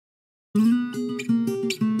One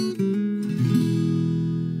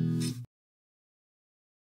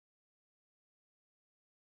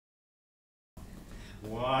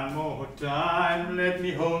more time, let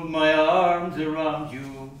me hold my arms around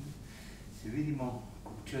you. Se vidimo,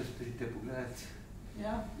 ko čas pridite pogledati.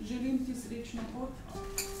 Ja, želim ti srečno pot.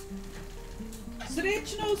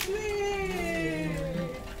 Srečno v svet!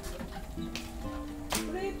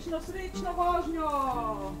 Srečno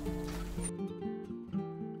vožnjo!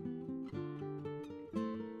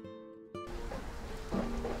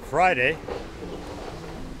 Friday,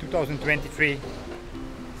 2023,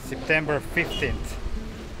 September 15th.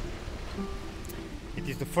 It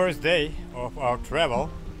is the first day of our travel.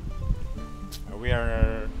 We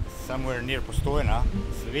are somewhere near Postojna,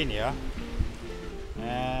 Slovenia,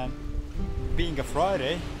 and being a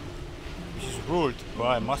Friday, which is ruled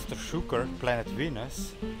by Master Sugar, planet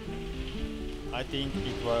Venus, I think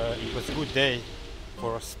it was a good day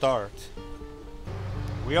for a start.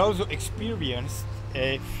 We also experienced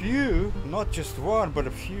a few, not just one, but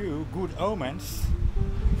a few good omens.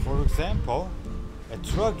 For example, a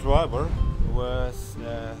truck driver was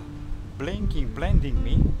blending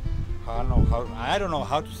me. I don't know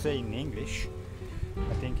how to say in English.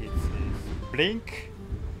 I think it's blink.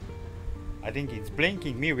 I think it's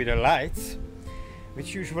blinking me with the lights,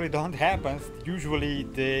 which usually don't happen. Usually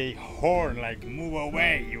they horn like, move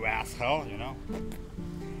away, you asshole, you know.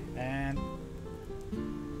 And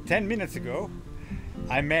 10 minutes ago,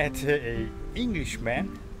 I met an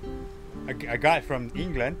Englishman, a guy from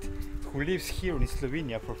England who lives here in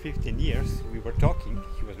Slovenia for 15 years. We were talking,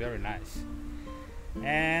 he was very nice.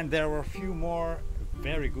 And there were a few more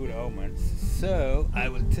very good omens, so I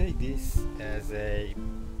will take this as a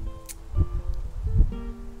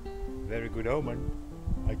very good omen,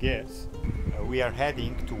 I guess. We are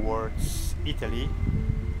heading towards Italy,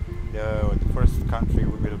 the first country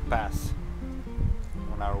we will pass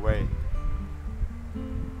on our way.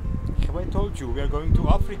 Have I told you we are going to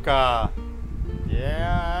Africa?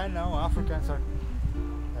 Yeah, I know, Africans are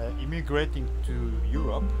immigrating to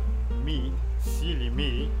Europe. Me, silly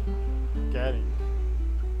me, getting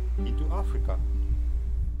into Africa.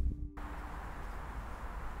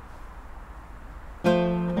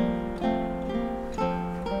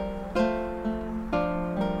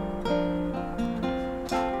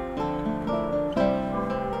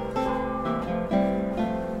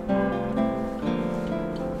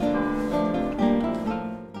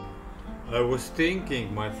 I was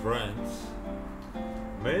thinking, my friends,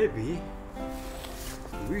 maybe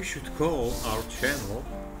we should call our channel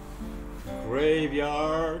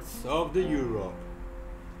Graveyards of the Europe,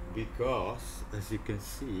 because as you can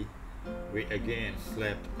see, we again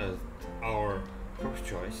slept at our first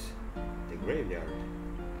choice, the graveyard.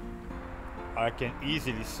 I can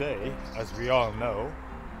easily say, as we all know,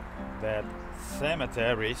 that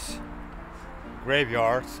cemeteries,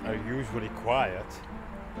 graveyards are usually quiet.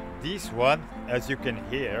 This one, as you can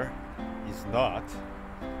hear, is not.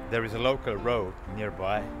 There is a local road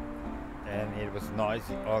nearby, and it was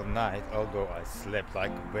noisy all night, although I slept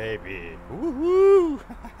like a baby. Woohoo!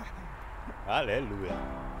 Hallelujah.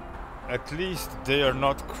 At least they are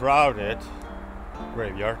not crowded,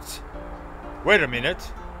 graveyards. Wait a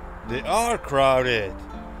minute, they are crowded.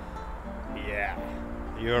 Yeah,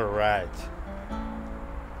 you're right.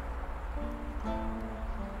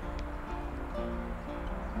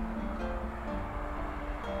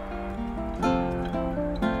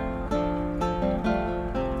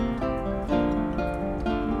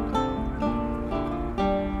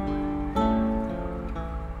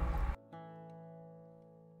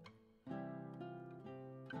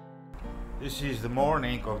 This is the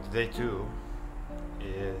morning of the day 2,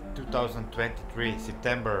 2023,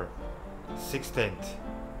 September 16th.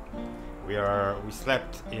 We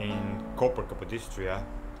slept in Koper, Capodistria,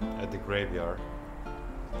 at the graveyard.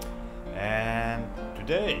 And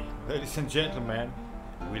today, ladies and gentlemen,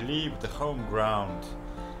 we leave the home ground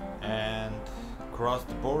and cross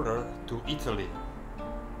the border to Italy.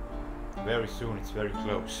 Very soon, it's very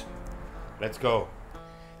close. Let's go.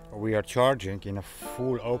 We are charging in a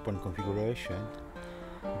full open configuration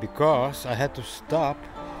because I had to stop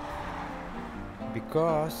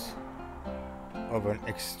because of an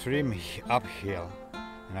extreme uphill,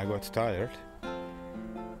 and I got tired, and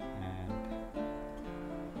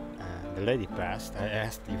the lady passed. I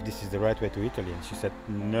asked if this is the right way to Italy, and she said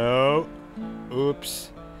no.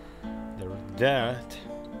 Oops. That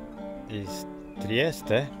is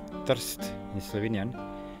Trieste, Trst in Slovenian.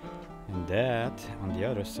 And that, on the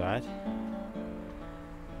other side,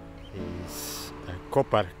 is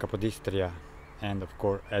Koper, Capodistria, and of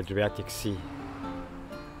course Adriatic Sea.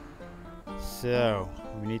 So,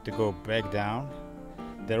 we need to go back down.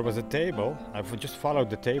 There was a table. I just followed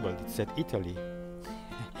the table. It said Italy.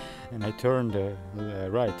 And I turned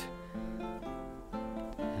right.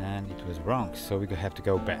 And it was wrong, so we have to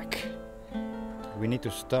go back. We need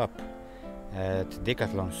to stop at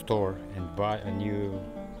Decathlon store and buy a new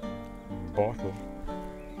bottle,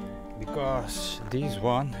 because this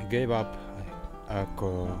one gave up a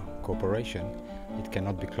cooperation. It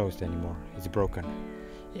cannot be closed anymore. It's broken.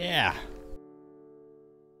 Yeah.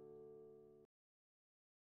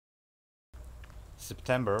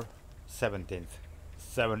 September 17th,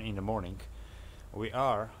 7 in the morning. We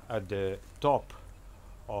are at the top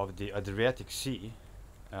of the Adriatic Sea,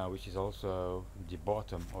 which is also the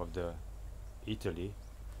bottom of the Italy.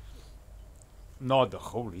 Not the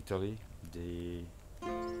whole Italy, the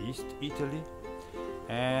East Italy.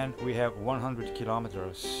 And we have 100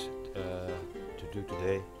 kilometers to do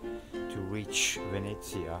today to reach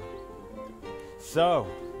Venezia. So,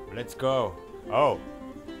 let's go. Oh,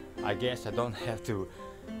 I guess I don't have to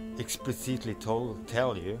explicitly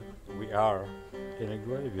tell you, we are in a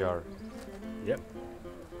graveyard. Yep.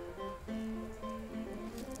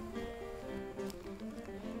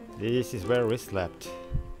 This is where we slept.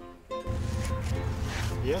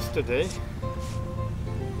 Yesterday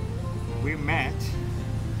we met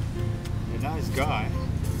a nice guy.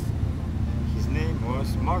 His name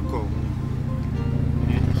was Marco,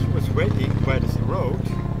 and he was waiting by this road,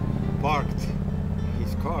 parked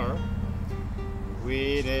his car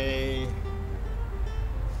with a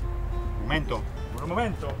with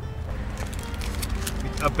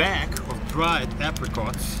a bag of dried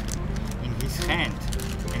apricots in his hand,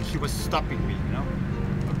 and he was stopping me, you know.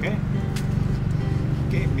 Okay,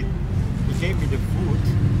 he gave me the food,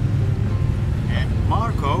 and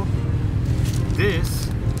Marco, this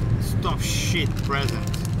top shit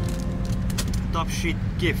present, top shit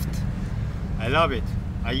gift. I love it.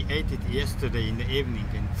 I ate it yesterday in the evening,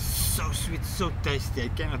 and so sweet, so tasty. I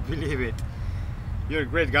cannot believe it. You're a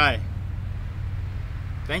great guy.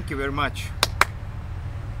 Thank you very much.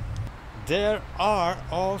 There are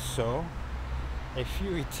also a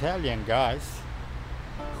few Italian guys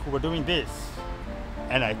who are doing this,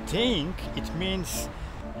 and I think it means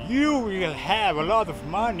you will have a lot of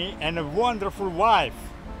money and a wonderful wife.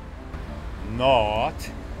 Not.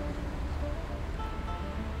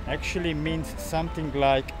 Actually means something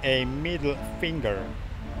like a middle finger.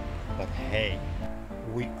 But hey,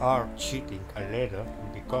 we are cheating a little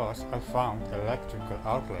because I found electrical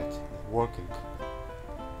outlet working.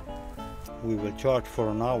 We will charge for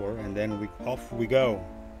an hour and then off we go.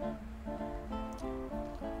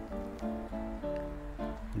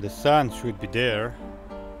 The sun should be there,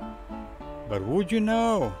 but would you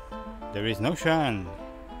know, there is no sun.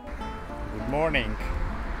 Good morning.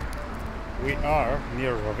 We are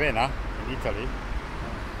near Ravenna in Italy.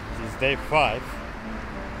 This is day 5,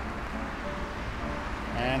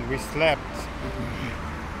 and we slept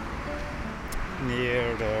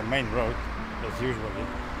near the main road as usually.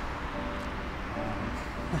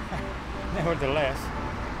 Nevertheless,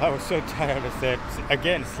 I was so tired I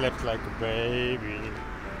slept like a baby.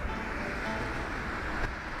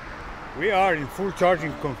 We are in full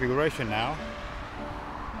charging configuration now,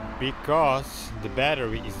 because the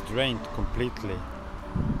battery is drained completely.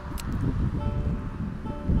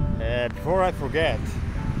 Before I forget,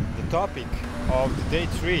 the topic of the day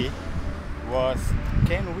 3 was,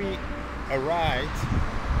 can we ride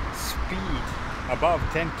speed above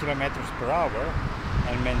 10 kilometers per hour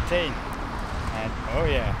and maintain? And oh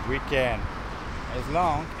yeah, we can. As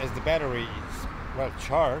long as the battery is well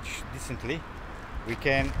charged decently, we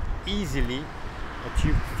can easily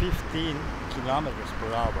achieve 15 kilometers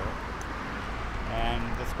per hour, and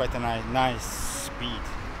that's quite a nice speed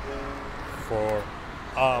for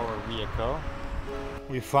our vehicle.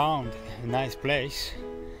 We found a nice place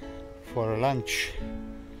for lunch,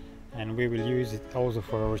 and we will use it also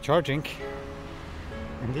for our charging.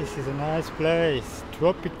 And this is a nice place,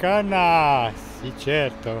 Tropicana, sì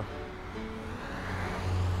certo.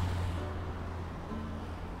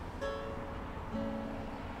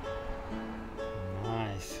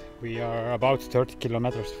 We are about 30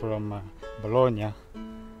 kilometers from Bologna.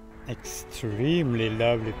 Extremely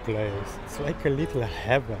lovely place. It's like a little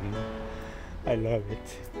heaven. I love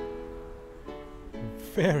it.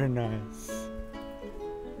 Very nice.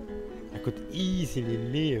 I could easily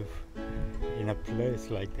live in a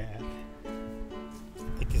place like that.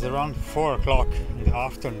 It is around 4 o'clock in the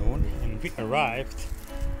afternoon, and we arrived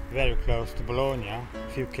very close to Bologna, a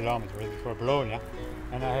few kilometers before Bologna,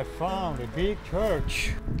 and I have found a big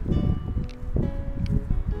church.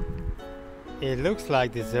 It looks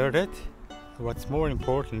like deserted. What's more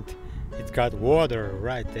important, It's got water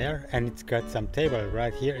right there, and it's got some table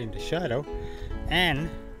right here in the shadow, and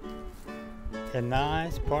a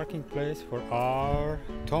nice parking place for our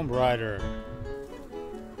Tomb Raider.